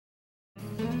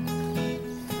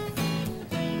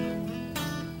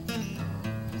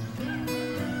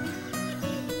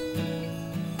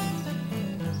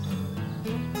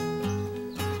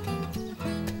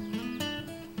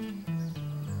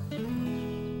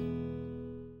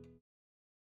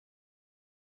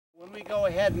go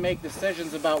ahead and make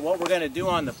decisions about what we're going to do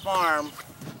on the farm,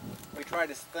 we try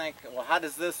to think, well, how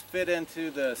does this fit into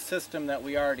the system that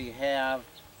we already have?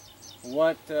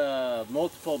 What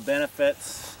multiple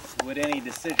benefits would any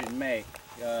decision make?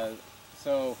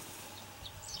 So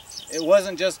it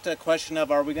wasn't just a question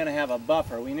of, are we going to have a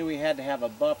buffer? We knew we had to have a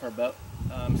buffer, but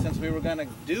since we were going to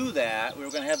do that, we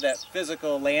were going to have that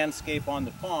physical landscape on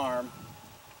the farm,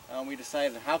 we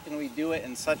decided how can we do it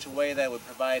in such a way that would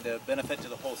provide a benefit to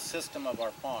the whole system of our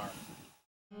farm.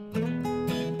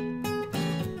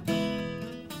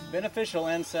 Beneficial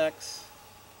insects,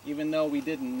 even though we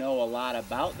didn't know a lot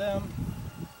about them,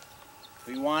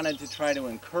 we wanted to try to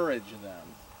encourage them.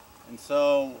 And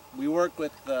so we worked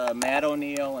with Matt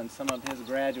O'Neill and some of his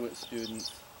graduate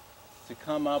students to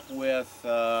come up with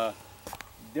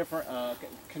different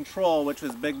control, which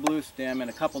was big blue stem,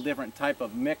 and a couple different type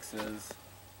of mixes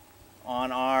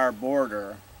on our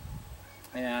border.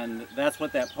 And that's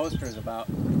what that poster is about.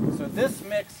 So this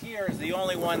mix here is the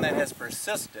only one that has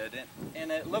persisted,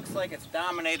 and it looks like it's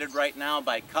dominated right now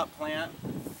by cut plant.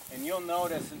 And you'll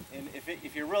notice,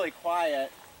 if you're really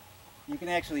quiet, you can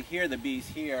actually hear the bees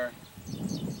here.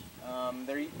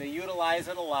 They utilize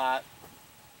it a lot.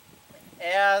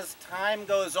 As time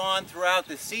goes on throughout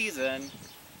the season,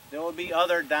 there will be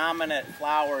other dominant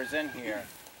flowers in here.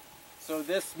 So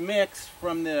this mix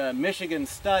from the Michigan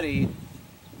study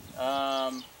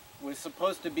was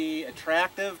supposed to be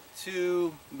attractive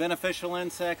to beneficial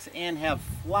insects and have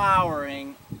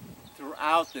flowering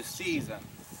throughout the season.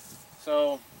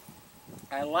 So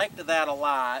I liked that a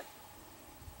lot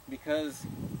because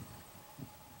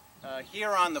here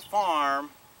on the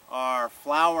farm, our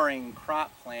flowering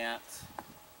crop plants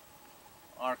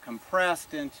are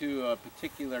compressed into a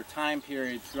particular time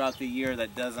period throughout the year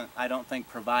that doesn't, I don't think,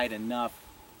 provide enough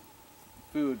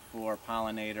food for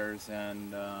pollinators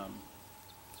and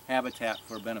habitat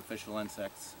for beneficial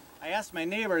insects. I asked my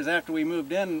neighbors after we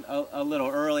moved in a little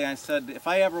early, I said, if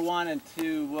I ever wanted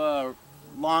to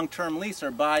long-term lease or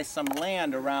buy some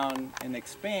land around and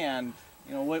expand,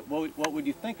 you know, what would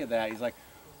you think of that? He's like,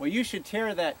 well, you should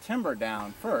tear that timber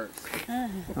down first.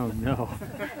 Oh no.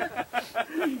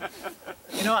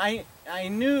 You know, I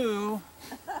knew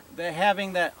that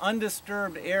having that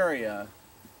undisturbed area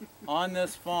on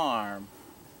this farm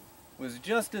was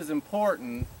just as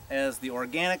important as the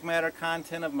organic matter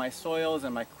content of my soils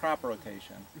and my crop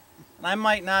rotation. And I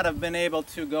might not have been able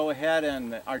to go ahead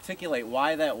and articulate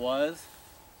why that was,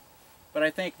 but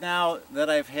I think now that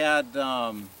I've had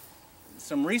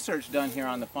some research done here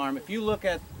on the farm, if you look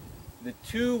at the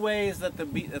two ways that the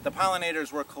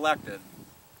pollinators were collected,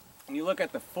 and you look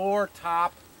at the 4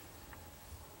 top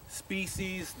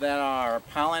species that are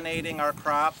pollinating our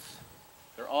crops,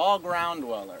 they're all ground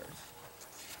dwellers.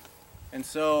 And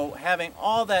so having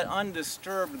all that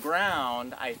undisturbed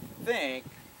ground, I think,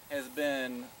 has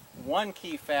been one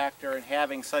key factor in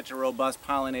having such a robust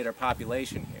pollinator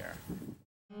population here.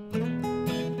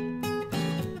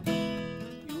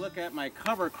 You look at my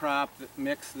cover crop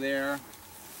mix there,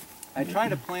 I try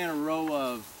to plant a row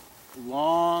of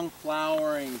long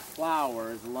flowering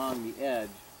flowers along the edge.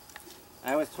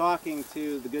 I was talking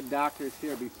to the good doctors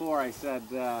here before. I said,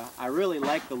 I really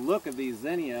like the look of these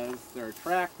zinnias. They're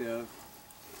attractive.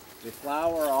 They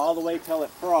flower all the way till it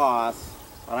frosts.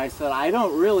 But I said, I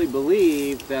don't really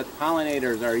believe that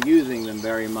pollinators are using them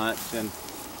very much. And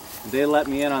they let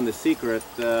me in on the secret.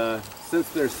 Since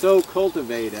they're so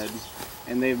cultivated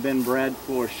and they've been bred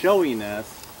for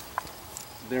showiness,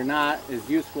 they're not as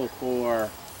useful for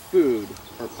food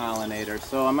for pollinators.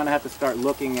 So I'm going to have to start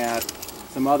looking at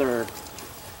some other,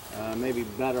 maybe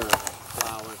better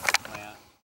flowers to plant.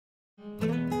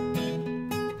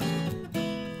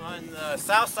 On the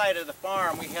south side of the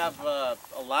farm, we have a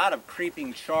lot of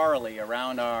creeping Charlie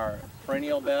around our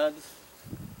perennial beds.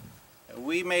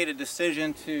 We made a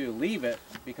decision to leave it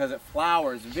because it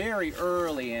flowers very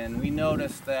early, and we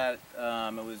noticed that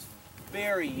it was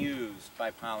very used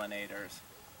by pollinators.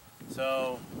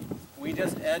 So we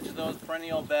just edged those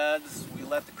perennial beds. We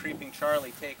let the creeping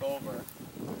Charlie take over.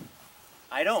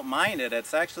 I don't mind it.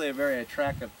 It's actually a very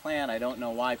attractive plant. I don't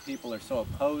know why people are so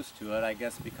opposed to it. I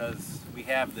guess because we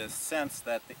have this sense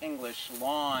that the English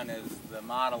lawn is the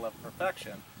model of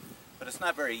perfection. But it's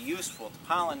not very useful to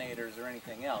pollinators or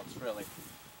anything else, really.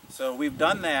 So we've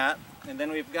done that, and then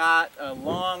we've got a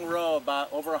long row,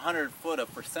 about over 100 foot of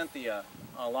forsythia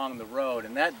along the road,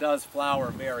 and that does flower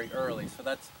very early. So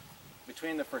that's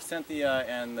between the forsythia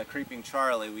and the creeping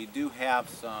Charlie, we do have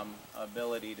some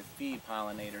ability to feed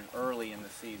pollinators early in the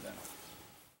season.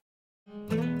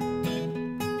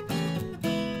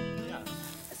 Yeah.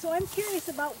 So I'm curious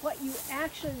about what you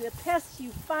actually, the pests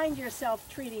you find yourself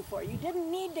treating for. You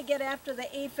didn't need to get after the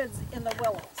aphids in the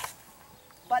willows,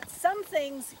 but some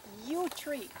things you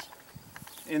treat.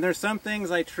 And there's some things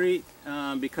I treat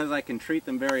because I can treat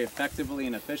them very effectively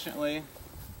and efficiently.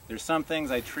 There's some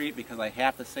things I treat because I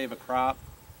have to save a crop.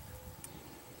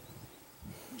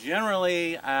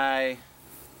 Generally, I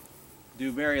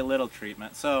do very little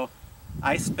treatment. So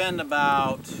I spend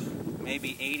about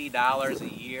maybe $80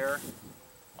 a year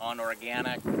on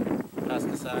organic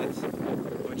pesticides,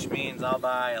 which means I'll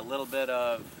buy a little bit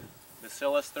of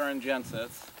Bacillus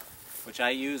thuringiensis, which I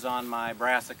use on my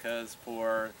brassicas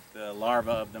for the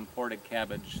larva of the imported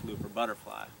cabbage looper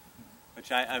butterfly.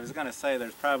 Which I was going to say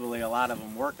there's probably a lot of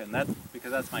them working. That's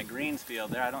because that's my greens field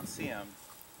there. I don't see them.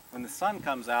 When the sun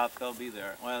comes out, they'll be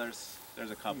there. Well, there's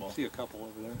a couple. You see a couple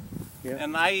over there. Yeah.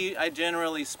 And I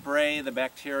generally spray the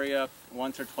bacteria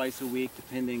once or twice a week,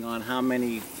 depending on how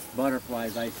many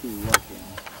butterflies I see working.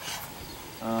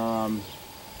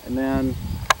 And then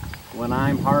when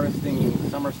I'm harvesting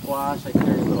summer squash, I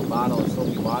carry a little bottle of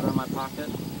soapy water in my pocket.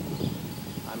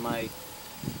 I might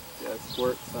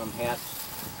squirt some hatch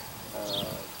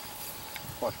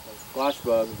squash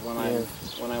bugs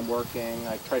when I'm working.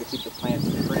 I try to keep the plants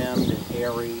trimmed and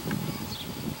airy.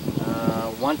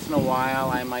 Once in a while,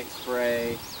 I might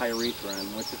spray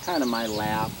pyrethrin, which is kind of my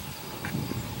last.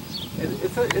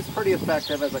 It's pretty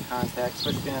effective as a contact,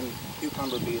 especially in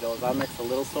cucumber beetles. I mix a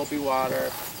little soapy water,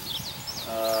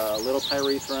 a little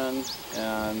pyrethrin,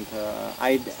 and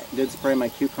I did spray my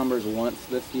cucumbers once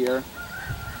this year.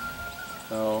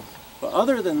 So, but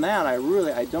other than that,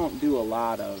 I don't do a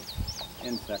lot of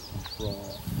insect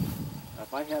control.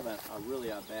 If I have a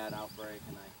really bad outbreak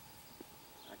and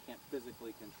I can't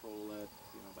physically control it,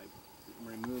 by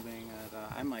removing it,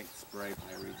 I might spray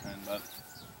pyrethrin. But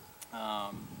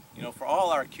for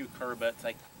all our cucurbits,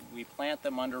 we plant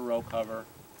them under row cover.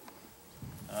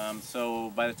 So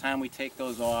by the time we take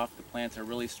those off, the plants are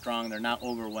really strong. They're not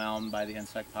overwhelmed by the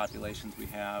insect populations we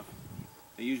have.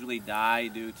 They usually die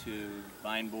due to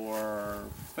vine borer,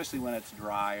 especially when it's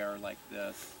drier like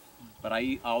this. But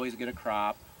I always get a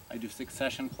crop. I do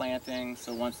succession planting,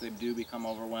 so once they do become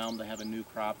overwhelmed, I have a new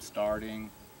crop starting.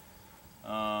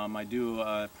 I do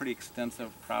a pretty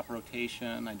extensive crop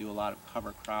rotation. I do a lot of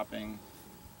cover cropping,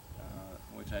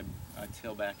 which I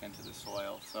till back into the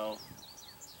soil. So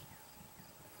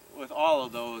with all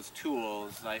of those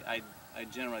tools, I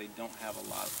generally don't have a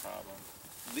lot of problems.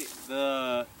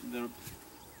 The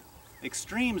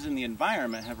extremes in the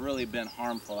environment have really been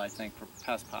harmful, I think, for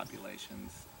pest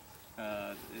populations.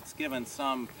 It's given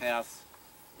some pests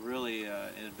really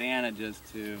advantages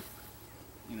to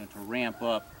ramp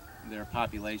up their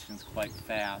populations quite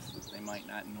fast that they might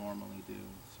not normally do.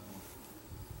 So.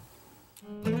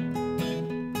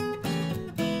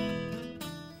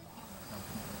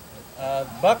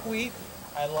 Buckwheat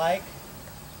I like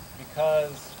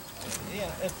because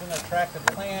it's an attractive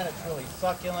plant. It's really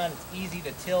succulent. It's easy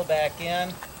to till back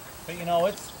in, but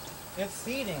it's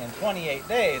seeding in 28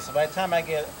 days. So by the time I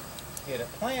get it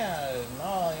planted,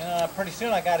 pretty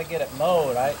soon I got to get it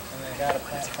mowed. I got to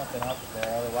plant something else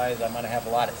there. Otherwise, I'm going to have a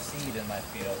lot of seed in my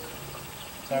field.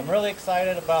 So I'm really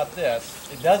excited about this.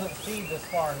 It doesn't seed this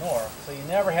far north, so you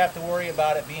never have to worry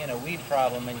about it being a weed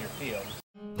problem in your field.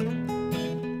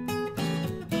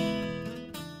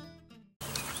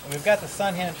 We've got the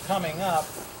sun hemp coming up.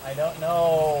 I don't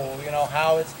know,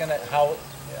 how it's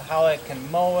how it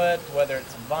can mow it, whether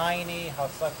it's viney, how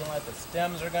succulent the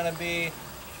stems are going to be,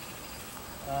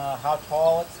 how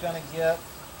tall it's going to get.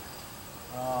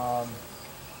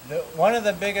 One of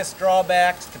the biggest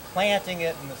drawbacks to planting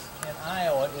it in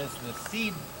Iowa is the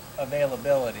seed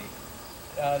availability.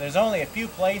 There's only a few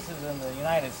places in the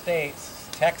United States,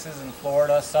 Texas and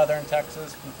Florida, southern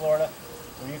Texas and Florida,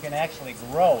 where you can actually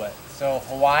grow it. So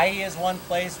Hawaii is one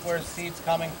place where seed's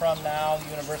coming from now. The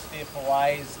University of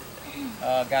Hawaii's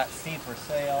got seed for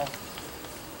sale.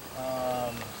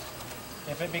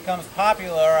 If it becomes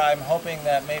popular, I'm hoping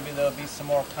that maybe there'll be some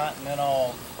more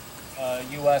continental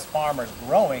U.S. farmers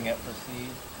growing it for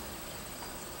seed.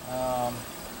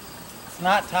 It's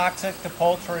not toxic to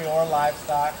poultry or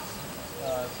livestock,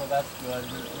 so that's good.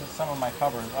 Some of my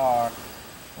covers are.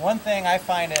 One thing I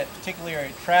find it particularly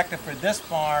attractive for this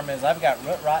farm is I've got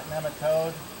root rot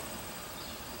nematode.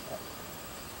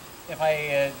 If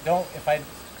I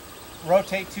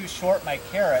rotate too short my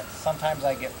carrots, sometimes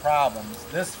I get problems.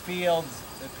 This field's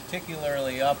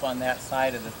particularly up on that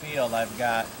side of the field, I've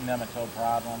got nematode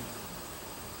problems.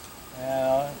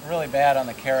 Really bad on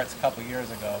the carrots a couple years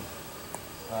ago.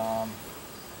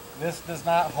 This does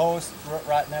not host root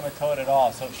rot nematode at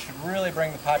all, so it should really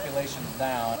bring the populations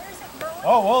down. Where's it growing?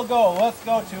 Oh, we'll go. Let's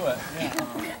go to it.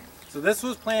 Yeah. So this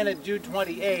was planted June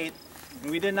 28th,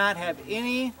 and we did not have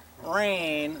any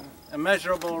rain,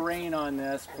 immeasurable rain on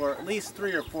this for at least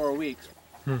 3 or 4 weeks.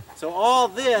 So all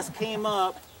this came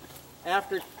up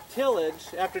after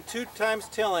tillage, after 2 times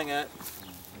tilling it.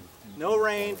 No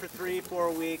rain for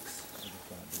 3-4 weeks.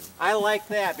 I like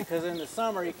that because in the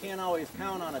summer you can't always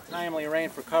count on a timely rain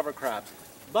for cover crops.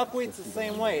 Buckwheat's the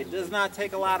same way. It does not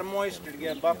take a lot of moisture to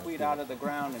get buckwheat out of the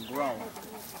ground and grow.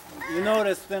 You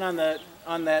notice then on that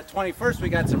 21st we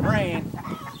got some rain,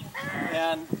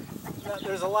 and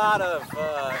there's a lot of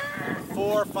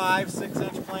 4, 5, 6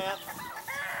 inch plants.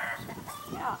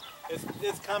 Yeah.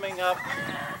 It's coming up.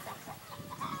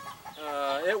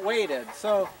 It waited,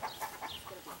 so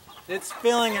it's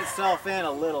filling itself in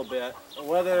a little bit.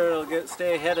 Whether it'll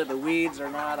stay ahead of the weeds or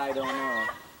not, I don't know.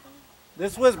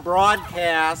 This was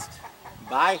broadcast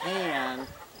by hand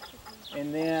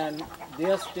and then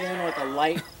disked in with a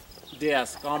light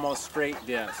disc, almost straight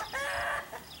disc,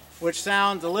 which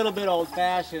sounds a little bit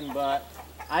old-fashioned, but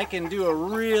I can do a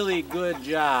really good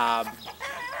job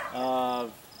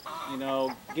of, you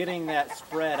know, getting that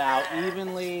spread out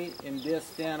evenly and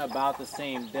disked in about the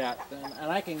same depth,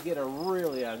 and I can get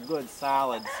a good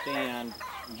solid stand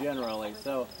generally.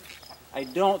 So I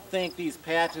don't think these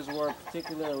patches were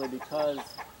particularly because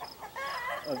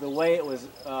of the way it was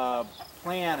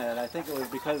planted. I think it was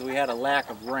because we had a lack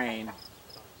of rain.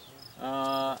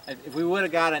 If we would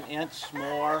have got an inch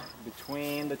more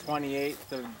between the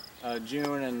 28th of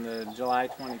June and the July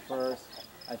 21st,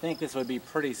 I think this would be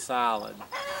pretty solid.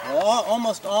 Well,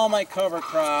 almost all my cover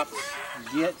crops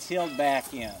get tilled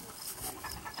back in.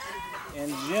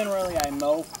 And generally I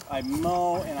mow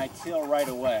and I till right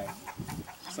away.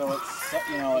 So it's,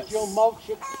 you know, it's, you'll mulch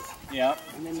it. Yeah,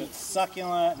 so it's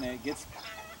succulent and it gets,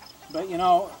 but you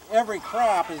know, every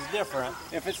crop is different.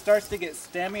 If it starts to get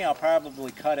stemmy, I'll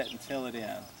probably cut it and till it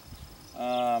in.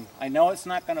 I know it's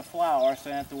not going to flower, so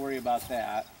I don't have to worry about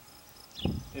that.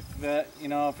 If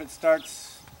if it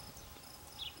starts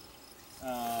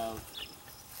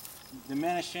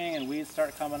diminishing and weeds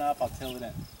start coming up, I'll till it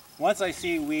in. Once I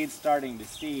see weeds starting to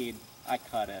seed, I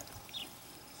cut it.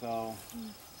 So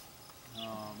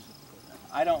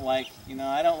I don't like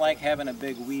having a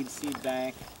big weed seed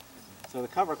bank. So the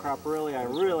cover crop I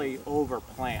really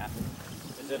overplant.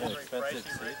 Is it an expensive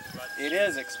seed? It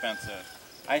is expensive.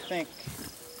 I think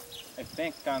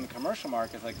on the commercial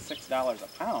market it's like $6 a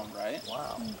pound, right?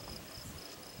 Wow.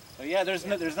 So yeah,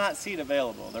 there's not seed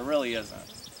available. There really isn't.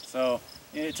 So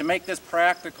to make this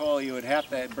practical, you would have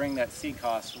to bring that seed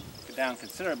cost down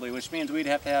considerably, which means we'd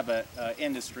have to have an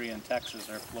industry in Texas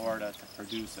or Florida to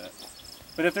produce it.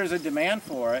 But if there's a demand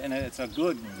for it and it's a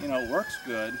good, it works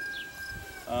good,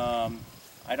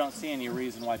 I don't see any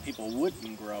reason why people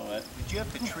wouldn't grow it. Did you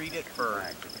have to treat it for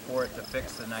it to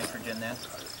fix the nitrogen then?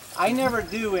 I never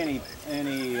do any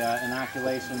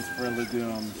inoculations for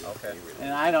legumes. Okay.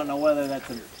 And I don't know whether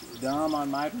that's dumb on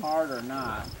my part or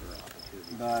not.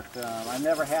 But I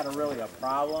never had really a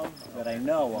problem that I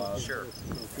know of. Sure.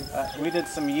 We did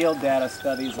some yield data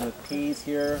studies with peas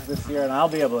here this year, and I'll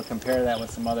be able to compare that with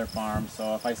some other farms.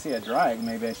 So if I see a drag,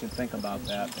 maybe I should think about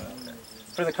that. But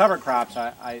for the cover crops,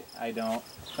 I don't.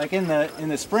 Like in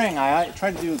the spring, I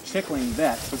try to do chickling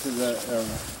vetch, which is a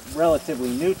relatively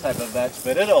new type of vetch,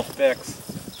 but it'll fix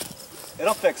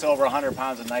over 100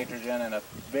 pounds of nitrogen in a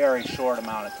very short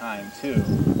amount of time too.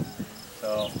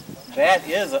 So that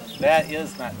is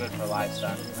not good for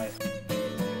livestock. Right?